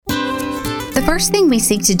The first thing we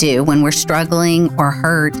seek to do when we're struggling or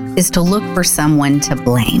hurt is to look for someone to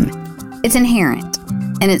blame. It's inherent,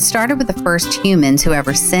 and it started with the first humans who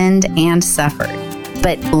ever sinned and suffered.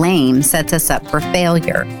 But blame sets us up for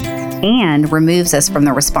failure and removes us from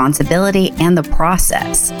the responsibility and the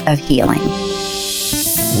process of healing.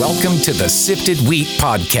 Welcome to the Sifted Wheat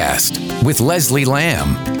Podcast with Leslie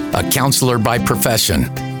Lamb, a counselor by profession,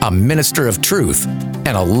 a minister of truth, and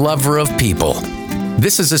a lover of people.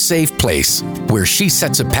 This is a safe place where she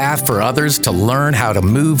sets a path for others to learn how to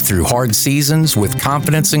move through hard seasons with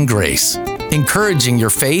confidence and grace, encouraging your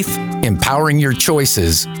faith, empowering your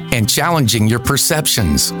choices, and challenging your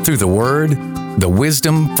perceptions through the Word, the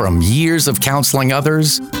wisdom from years of counseling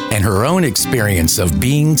others, and her own experience of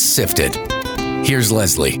being sifted. Here's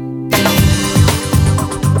Leslie.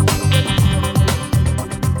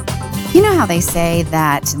 You know how they say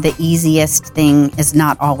that the easiest thing is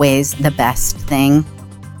not always the best thing?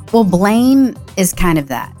 Well, blame is kind of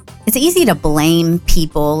that. It's easy to blame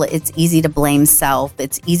people. It's easy to blame self.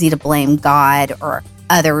 It's easy to blame God or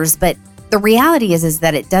others. But the reality is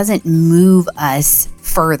that it doesn't move us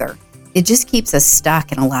further. It just keeps us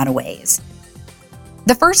stuck in a lot of ways.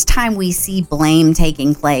 The first time we see blame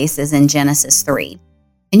taking place is in Genesis 3.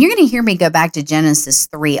 And you're going to hear me go back to Genesis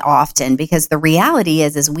 3 often because the reality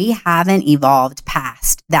is we haven't evolved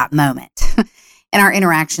past that moment in our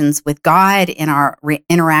interactions with God, in our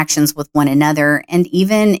interactions with one another, and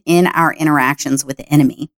even in our interactions with the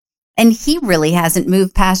enemy. And he really hasn't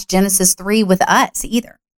moved past Genesis 3 with us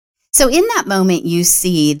either. So in that moment, you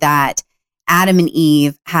see that Adam and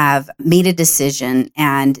Eve have made a decision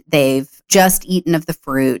and they've just eaten of the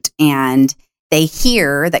fruit and they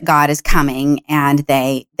hear that God is coming and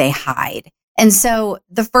they hide. And so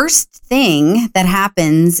the first thing that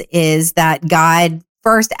happens is that God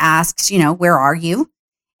first asks, where are you?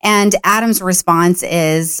 And Adam's response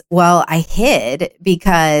is, well, I hid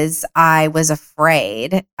because I was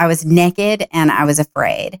afraid. I was naked and I was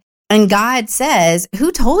afraid. And God says,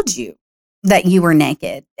 who told you that you were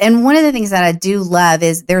naked? And one of the things that I do love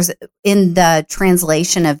is there's in the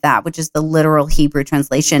translation of that, which is the literal Hebrew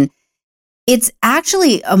translation, it's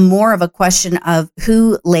actually more of a question of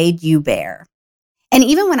who laid you bare. And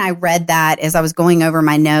even when I read that, as I was going over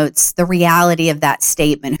my notes, the reality of that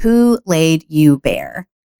statement, who laid you bare?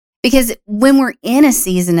 Because when we're in a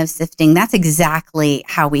season of sifting, that's exactly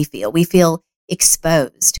how we feel. We feel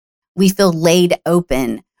exposed. We feel laid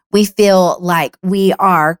open. We feel like we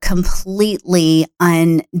are completely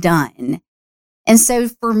undone. And so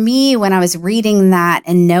for me, when I was reading that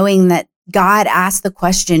and knowing that God asked the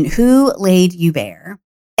question, who laid you bare?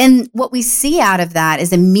 And what we see out of that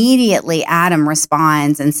is immediately Adam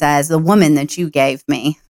responds and says, the woman that you gave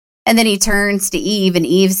me. And then he turns to Eve and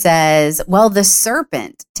Eve says, well, the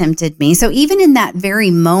serpent tempted me. So even in that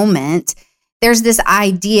very moment, there's this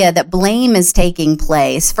idea that blame is taking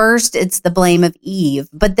place. First, it's the blame of Eve,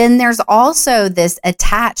 but then there's also this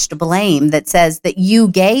attached blame that says that you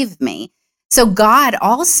gave me. So God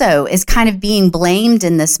also is kind of being blamed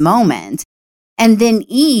in this moment. And then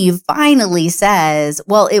Eve finally says,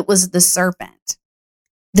 well, it was the serpent,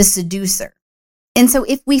 the seducer. And so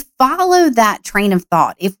if we follow that train of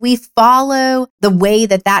thought, if we follow the way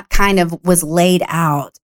that that kind of was laid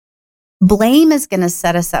out, blame is going to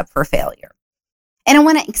set us up for failure. And I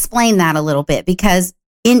want to explain that a little bit because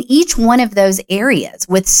in each one of those areas,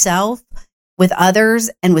 with self, with others,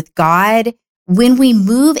 and with God, when we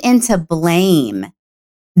move into blame,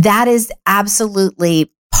 that is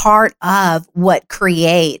absolutely part of what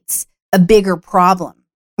creates a bigger problem.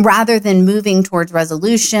 Rather than moving towards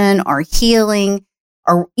resolution or healing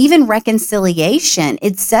or even reconciliation,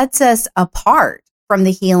 it sets us apart from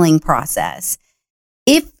the healing process.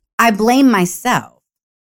 If I blame myself,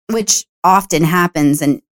 which often happens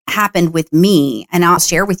and happened with me, and I'll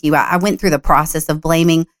share with you, I went through the process of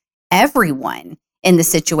blaming everyone in the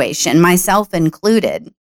situation, myself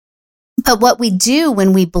included. But what we do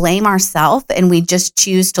when we blame ourselves and we just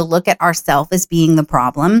choose to look at ourselves as being the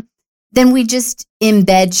problem, then we just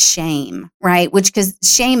embed shame, right? Because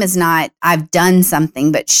shame is not, I've done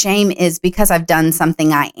something, but shame is because I've done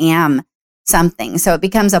something, I am something. So it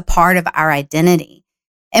becomes a part of our identity.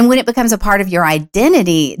 And when it becomes a part of your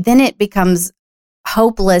identity, then it becomes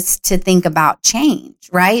hopeless to think about change,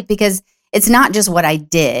 right? Because it's not just what I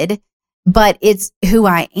did, but it's who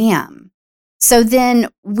I am. So then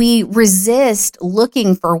we resist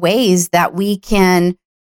looking for ways that we can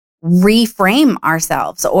reframe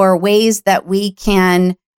ourselves or ways that we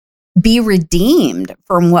can be redeemed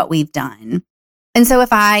from what we've done. And so if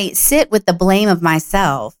I sit with the blame of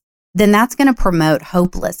myself, then that's going to promote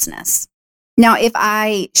hopelessness. Now, if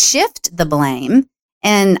I shift the blame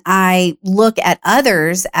and I look at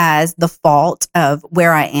others as the fault of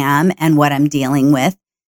where I am and what I'm dealing with,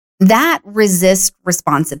 that resists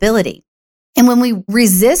responsibility. And when we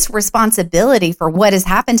resist responsibility for what has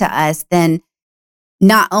happened to us, then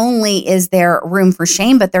not only is there room for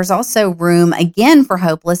shame, but there's also room again for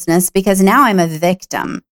hopelessness, because now I'm a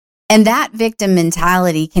victim. And that victim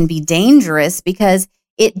mentality can be dangerous because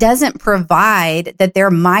it doesn't provide that there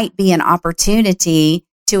might be an opportunity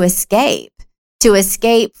to escape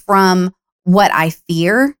from what I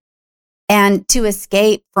fear and to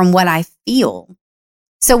escape from what I feel.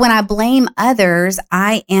 So when I blame others,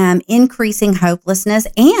 I am increasing hopelessness,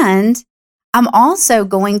 and I'm also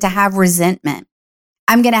going to have resentment.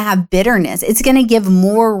 I'm going to have bitterness. It's going to give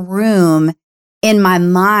more room in my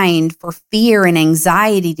mind for fear and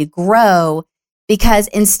anxiety to grow, because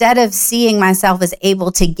instead of seeing myself as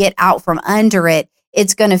able to get out from under it,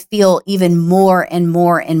 it's going to feel even more and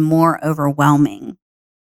more and more overwhelming.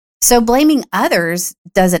 So blaming others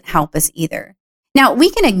doesn't help us either. Now, we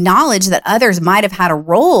can acknowledge that others might have had a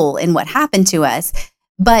role in what happened to us,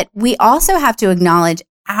 but we also have to acknowledge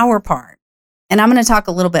our part. And I'm going to talk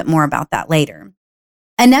a little bit more about that later.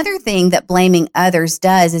 Another thing that blaming others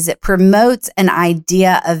does is it promotes an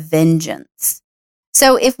idea of vengeance.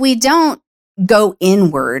 So if we don't go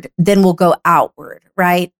inward, then we'll go outward,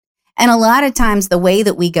 right? And a lot of times the way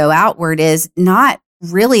that we go outward is not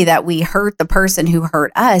really that we hurt the person who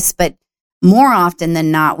hurt us, but more often than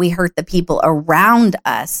not, we hurt the people around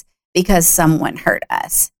us because someone hurt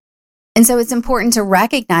us. And so it's important to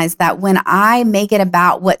recognize that when I make it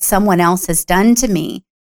about what someone else has done to me,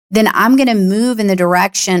 then I'm going to move in the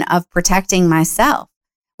direction of protecting myself,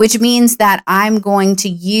 which means that I'm going to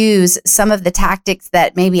use some of the tactics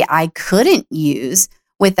that maybe I couldn't use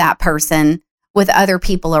with that person, with other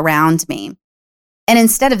people around me. And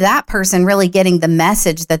instead of that person really getting the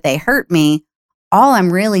message that they hurt me, all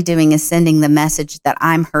I'm really doing is sending the message that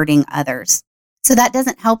I'm hurting others. So that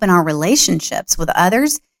doesn't help in our relationships with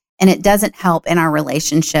others, and it doesn't help in our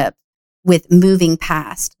relationship with moving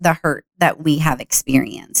past the hurt that we have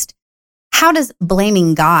experienced. How does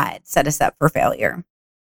blaming God set us up for failure?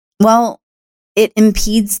 Well, it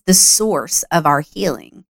impedes the source of our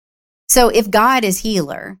healing. So if God is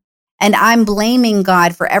healer and I'm blaming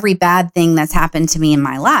God for every bad thing that's happened to me in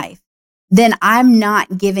my life, then I'm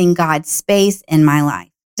not giving God space in my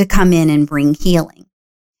life to come in and bring healing.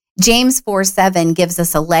 James 4:7 gives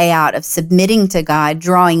us a layout of submitting to God,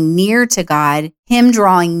 drawing near to God, Him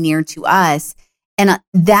drawing near to us. And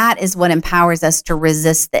that is what empowers us to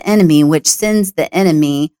resist the enemy, which sends the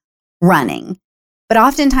enemy running. But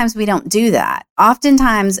oftentimes we don't do that.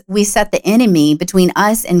 Oftentimes we set the enemy between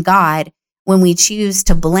us and God when we choose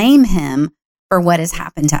to blame Him for what has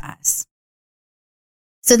happened to us.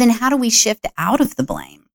 So then how do we shift out of the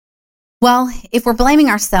blame? Well, if we're blaming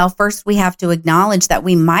ourselves, first we have to acknowledge that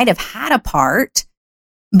we might have had a part,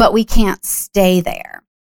 but we can't stay there.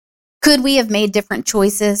 Could we have made different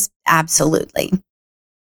choices? Absolutely.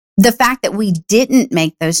 The fact that we didn't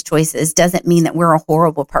make those choices doesn't mean that we're a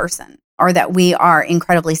horrible person or that we are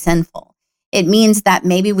incredibly sinful. It means that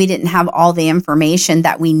maybe we didn't have all the information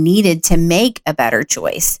that we needed to make a better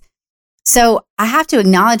choice. So I have to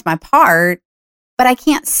acknowledge my part, but I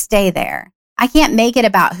can't stay there. I can't make it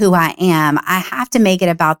about who I am. I have to make it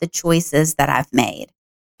about the choices that I've made.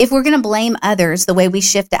 If we're going to blame others, the way we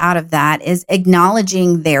shift out of that is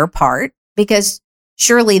acknowledging their part, because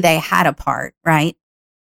surely they had a part, right?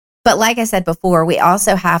 But like I said before, we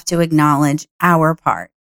also have to acknowledge our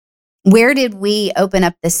part. Where did we open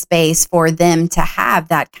up the space for them to have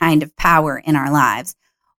that kind of power in our lives?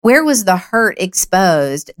 Where was the hurt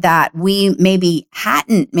exposed that we maybe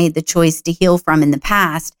hadn't made the choice to heal from in the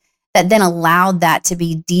past, that then allowed that to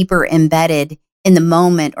be deeper embedded in the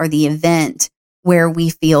moment or the event where we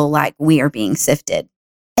feel like we are being sifted?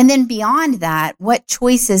 And then beyond that, what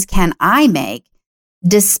choices can I make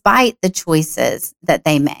despite the choices that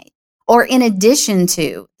they made, or in addition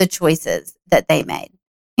to the choices that they made?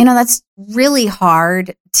 You know, that's really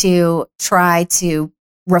hard to try to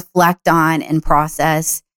reflect on and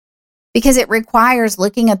process, because it requires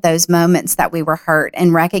looking at those moments that we were hurt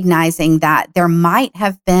and recognizing that there might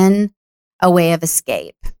have been a way of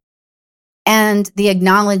escape, and the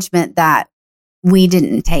acknowledgement that we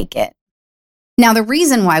didn't take it. Now, the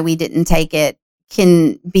reason why we didn't take it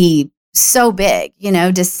can be so big,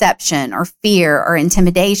 deception or fear or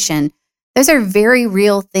intimidation. Those are very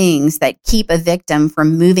real things that keep a victim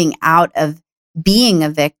from moving out of being a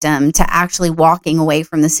victim to actually walking away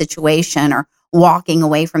from the situation or walking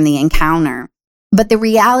away from the encounter. But the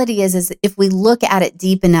reality is if we look at it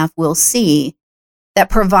deep enough, we'll see that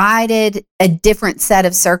provided a different set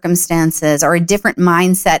of circumstances or a different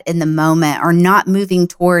mindset in the moment, or not moving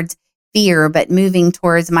towards fear, but moving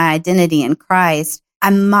towards my identity in Christ, I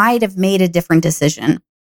might have made a different decision.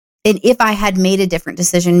 And if I had made a different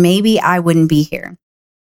decision, maybe I wouldn't be here.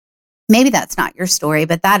 Maybe that's not your story,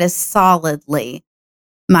 but that is solidly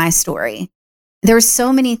my story. There's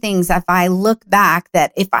so many things, if I look back,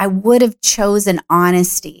 that if I would have chosen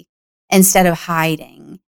honesty instead of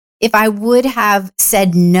hiding, if I would have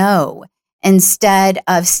said no instead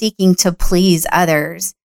of seeking to please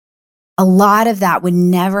others, a lot of that would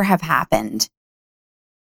never have happened.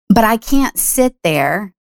 But I can't sit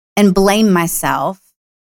there and blame myself.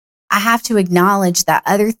 I have to acknowledge that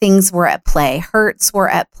other things were at play. Hurts were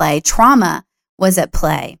at play. Trauma was at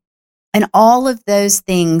play. And all of those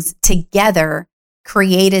things together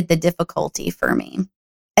created the difficulty for me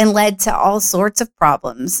and led to all sorts of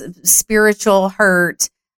problems, spiritual hurt,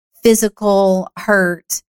 physical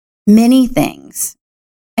hurt, many things.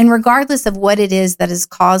 And regardless of what it is that has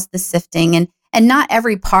caused the sifting, and not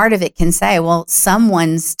every part of it can say, well,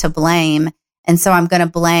 someone's to blame, and so I'm going to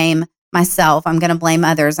blame myself, I'm going to blame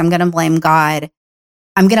others, I'm going to blame God,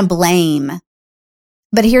 I'm going to blame.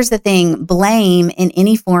 But here's the thing, blame in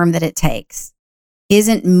any form that it takes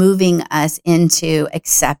isn't moving us into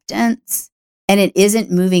acceptance, and it isn't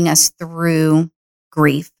moving us through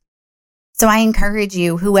grief. So I encourage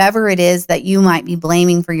you, whoever it is that you might be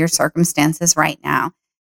blaming for your circumstances right now,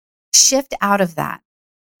 shift out of that.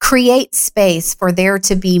 Create space for there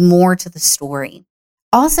to be more to the story.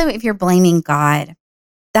 Also, if you're blaming God,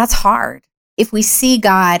 that's hard. If we see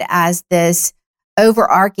God as this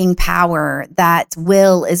overarching power that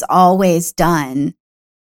will is always done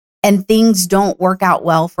and things don't work out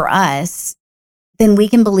well for us, then we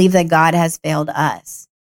can believe that God has failed us,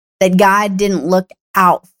 that God didn't look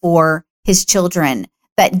out for his children,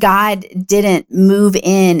 that God didn't move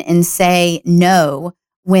in and say no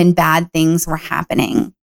when bad things were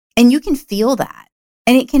happening. And you can feel that,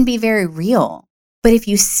 and it can be very real. But if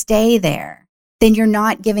you stay there, then you're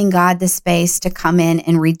not giving God the space to come in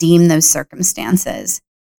and redeem those circumstances.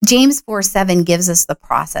 James 4:7 gives us the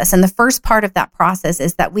process. And the first part of that process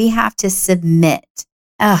is that we have to submit.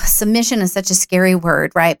 Submission is such a scary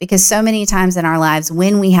word, right? Because so many times in our lives,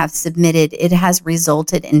 when we have submitted, it has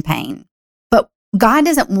resulted in pain. But God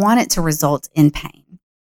doesn't want it to result in pain.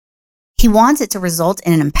 He wants it to result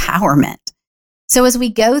in an empowerment. So as we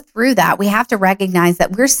go through that, we have to recognize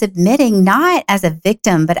that we're submitting not as a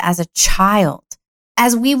victim, but as a child.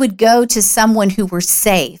 As we would go to someone who were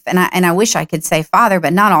safe, and I wish I could say father,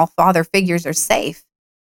 but not all father figures are safe.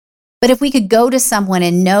 But if we could go to someone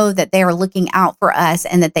and know that they are looking out for us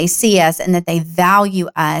and that they see us and that they value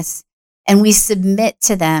us, and we submit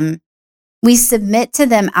to them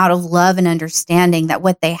out of love and understanding that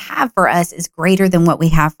what they have for us is greater than what we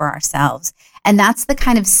have for ourselves. And that's the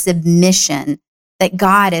kind of submission that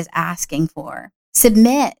God is asking for.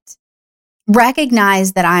 Submit.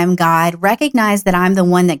 Recognize that I am God. Recognize that I'm the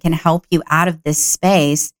one that can help you out of this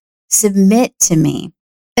space. Submit to me.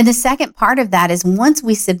 And the second part of that is once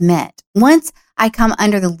we submit, once I come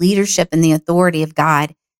under the leadership and the authority of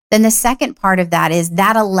God, then the second part of that is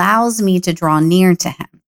that allows me to draw near to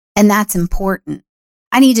him. And that's important.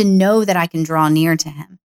 I need to know that I can draw near to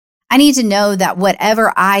him. I need to know that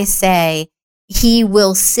whatever I say, he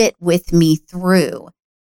will sit with me through.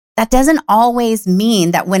 That doesn't always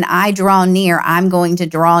mean that when I draw near, I'm going to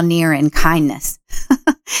draw near in kindness.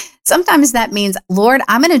 Sometimes that means, Lord,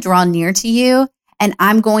 I'm going to draw near to you and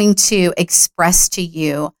I'm going to express to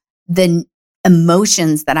you the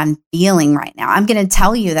emotions that I'm feeling right now. I'm going to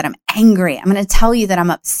tell you that I'm angry. I'm going to tell you that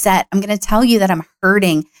I'm upset. I'm going to tell you that I'm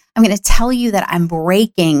hurting. I'm going to tell you that I'm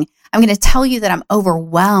breaking. I'm going to tell you that I'm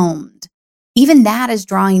overwhelmed. Even that is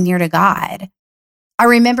drawing near to God. I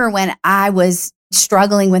remember when I was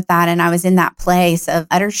struggling with that and I was in that place of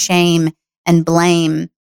utter shame and blame,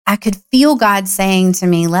 I could feel God saying to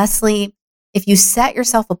me, Leslie, if you set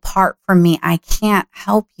yourself apart from me, I can't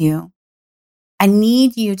help you. I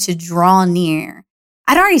need you to draw near.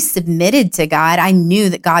 I'd already submitted to God. I knew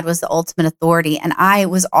that God was the ultimate authority. And I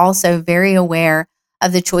was also very aware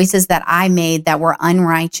of the choices that I made that were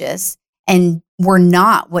unrighteous and were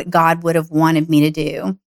not what God would have wanted me to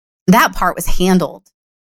do. That part was handled.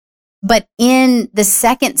 But in the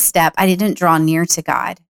second step, I didn't draw near to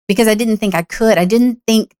God because I didn't think I could. I didn't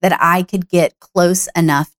think that I could get close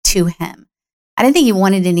enough to him. I didn't think he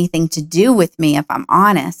wanted anything to do with me, if I'm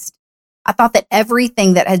honest. I thought that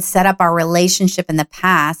everything that had set up our relationship in the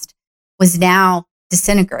past was now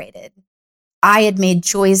disintegrated. I had made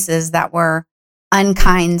choices that were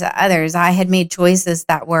unkind to others. I had made choices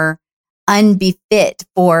that were unbefit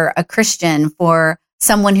for a Christian, for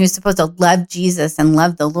someone who's supposed to love Jesus and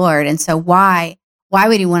love the Lord. And so why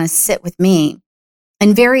would he want to sit with me?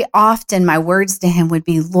 And very often my words to him would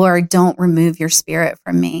be, Lord, don't remove your spirit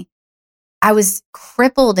from me. I was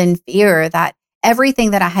crippled in fear that everything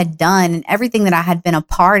that I had done and everything that I had been a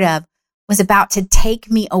part of was about to take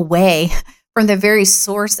me away from the very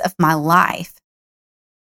source of my life.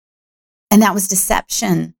 And that was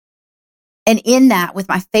deception. And in that, with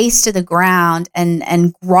my face to the ground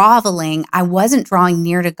and groveling, I wasn't drawing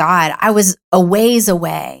near to God. I was a ways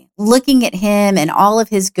away, looking at him and all of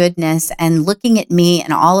his goodness and looking at me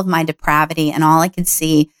and all of my depravity. And all I could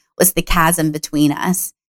see was the chasm between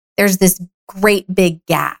us. There's this great big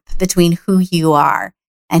gap between who you are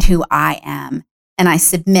and who I am. And I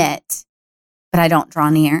submit, but I don't draw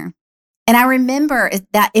near. And I remember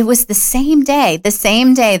that it was the same day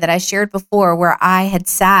that I shared before, where I had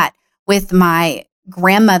sat with my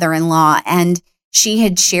grandmother-in-law, and she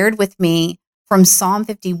had shared with me from Psalm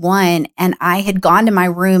 51, and I had gone to my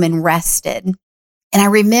room and rested. And I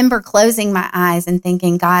remember closing my eyes and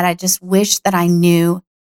thinking, God, I just wish that I knew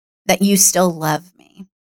that you still love me.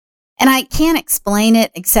 And I can't explain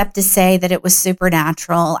it except to say that it was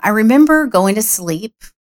supernatural. I remember going to sleep.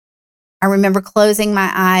 I remember closing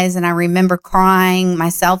my eyes, and I remember crying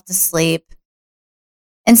myself to sleep.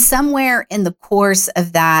 And somewhere in the course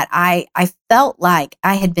of that, I felt like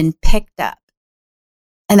I had been picked up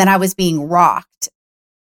and that I was being rocked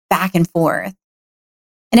back and forth.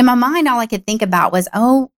 And in my mind, all I could think about was,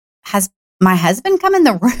 oh, has my husband come in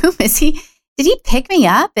the room? Did he pick me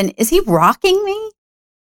up, and is he rocking me?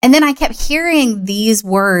 And then I kept hearing these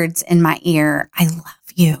words in my ear, I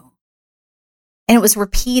love you. And it was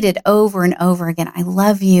repeated over and over again. I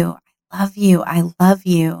love you. I love you. I love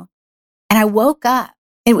you. And I woke up.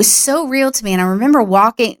 It was so real to me. And I remember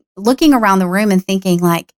looking around the room and thinking,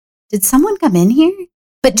 like, did someone come in here?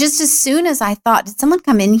 But just as soon as I thought, did someone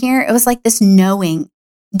come in here? It was like this knowing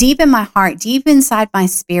deep in my heart, deep inside my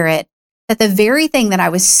spirit, that the very thing that I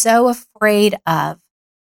was so afraid of,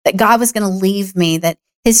 that God was going to leave me, that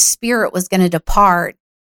his spirit was going to depart,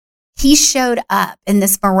 he showed up in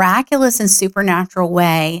this miraculous and supernatural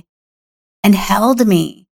way and held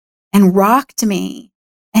me and rocked me.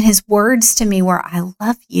 And his words to me were, I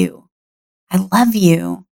love you. I love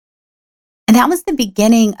you. And that was the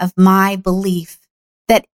beginning of my belief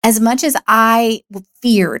that as much as I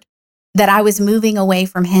feared that I was moving away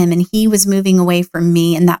from him and he was moving away from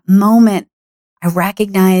me, in that moment, I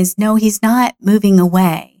recognized, no, he's not moving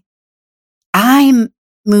away. I'm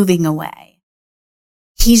moving away.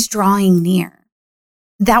 He's drawing near.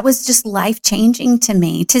 That was just life-changing to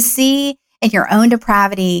me, to see in your own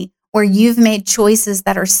depravity where you've made choices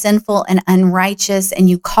that are sinful and unrighteous, and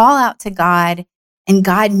you call out to God, and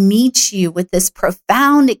God meets you with this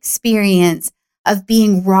profound experience of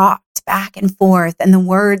being rocked back and forth, and the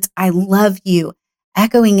words, I love you,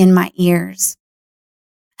 echoing in my ears.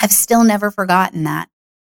 I've still never forgotten that.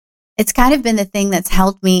 It's kind of been the thing that's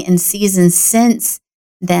held me in seasons since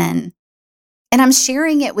then. And I'm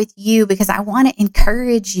sharing it with you because I want to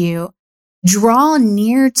encourage you, draw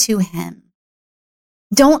near to him.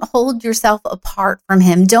 Don't hold yourself apart from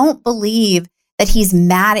him. Don't believe that he's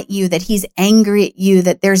mad at you, that he's angry at you,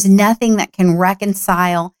 that there's nothing that can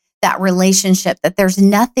reconcile that relationship, that there's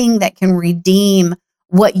nothing that can redeem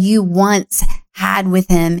what you once had with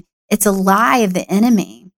him. It's a lie of the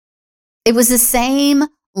enemy. It was the same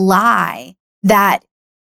lie that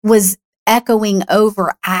was echoing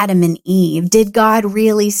over Adam and Eve. Did God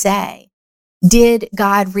really say? Did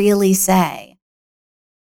God really say?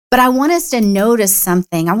 But I want us to notice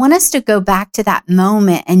something. I want us to go back to that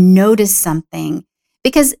moment and notice something,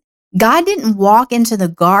 because God didn't walk into the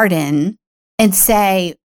garden and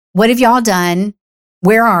say, what have y'all done?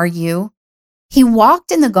 Where are you? He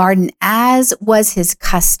walked in the garden as was his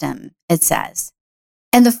custom, it says.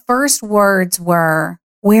 And the first words were,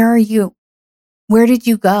 where are you? Where did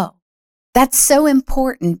you go? That's so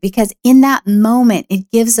important, because in that moment,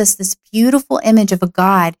 it gives us this beautiful image of a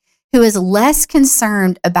God who is less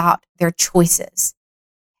concerned about their choices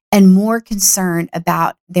and more concerned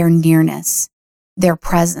about their nearness, their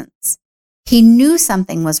presence. He knew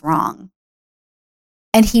something was wrong,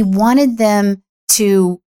 and he wanted them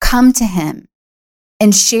to come to him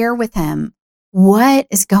and share with him what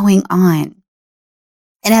is going on.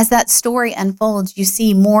 And as that story unfolds, you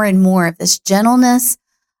see more and more of this gentleness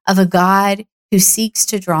of a God who seeks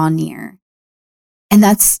to draw near. And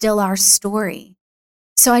that's still our story.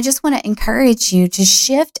 So I just want to encourage you to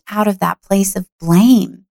shift out of that place of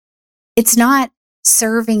blame. It's not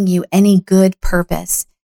serving you any good purpose,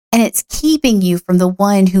 and it's keeping you from the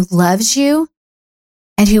one who loves you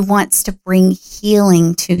and who wants to bring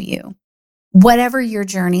healing to you. Whatever your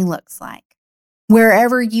journey looks like,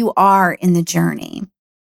 wherever you are in the journey,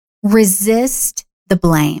 resist the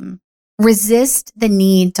blame. Resist the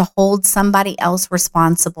need to hold somebody else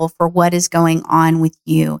responsible for what is going on with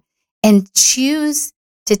you, and choose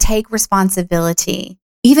to take responsibility,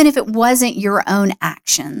 even if it wasn't your own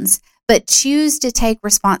actions, but choose to take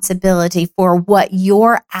responsibility for what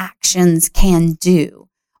your actions can do,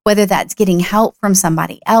 whether that's getting help from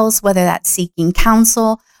somebody else, whether that's seeking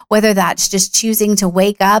counsel, whether that's just choosing to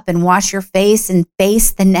wake up and wash your face and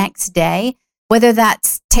face the next day, whether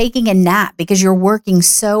that's taking a nap because you're working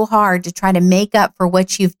so hard to try to make up for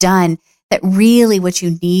what you've done, that really what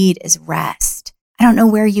you need is rest. I don't know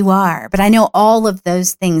where you are, but I know all of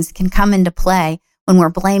those things can come into play when we're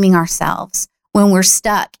blaming ourselves, when we're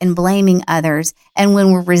stuck in blaming others, and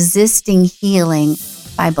when we're resisting healing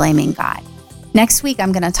by blaming God. Next week,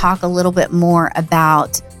 I'm going to talk a little bit more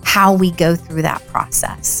about how we go through that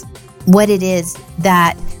process, what it is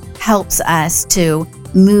that helps us to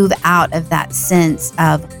move out of that sense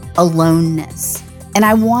of aloneness. And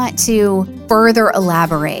I want to further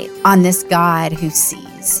elaborate on this God who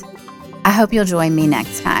sees. I hope you'll join me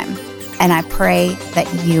next time, and I pray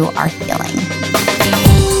that you are healing.